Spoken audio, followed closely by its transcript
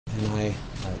and I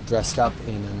dressed up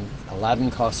in an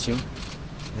Aladdin costume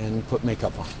and put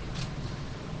makeup on.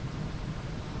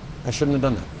 I shouldn't have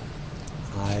done that.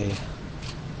 I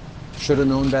should have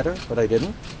known better, but I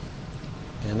didn't,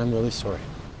 and I'm really sorry.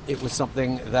 It was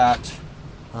something that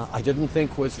I didn't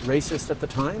think was racist at the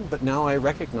time, but now I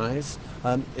recognize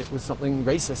it was something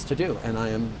racist to do, and I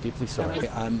am deeply sorry.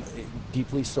 I'm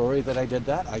deeply sorry that I did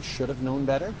that. I should have known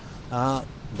better,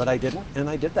 but I didn't, and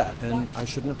I did that, and I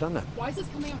shouldn't have done that. Why is this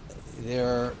coming up? There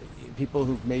are people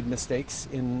who've made mistakes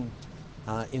in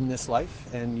this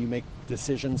life, and you make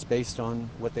decisions based on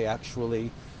what they actually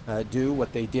do,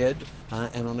 what they did,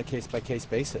 and on a case-by-case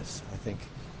basis. I think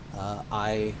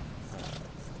I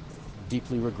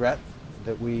deeply regret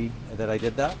that I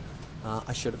did that.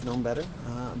 I should have known better,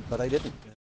 but I didn't.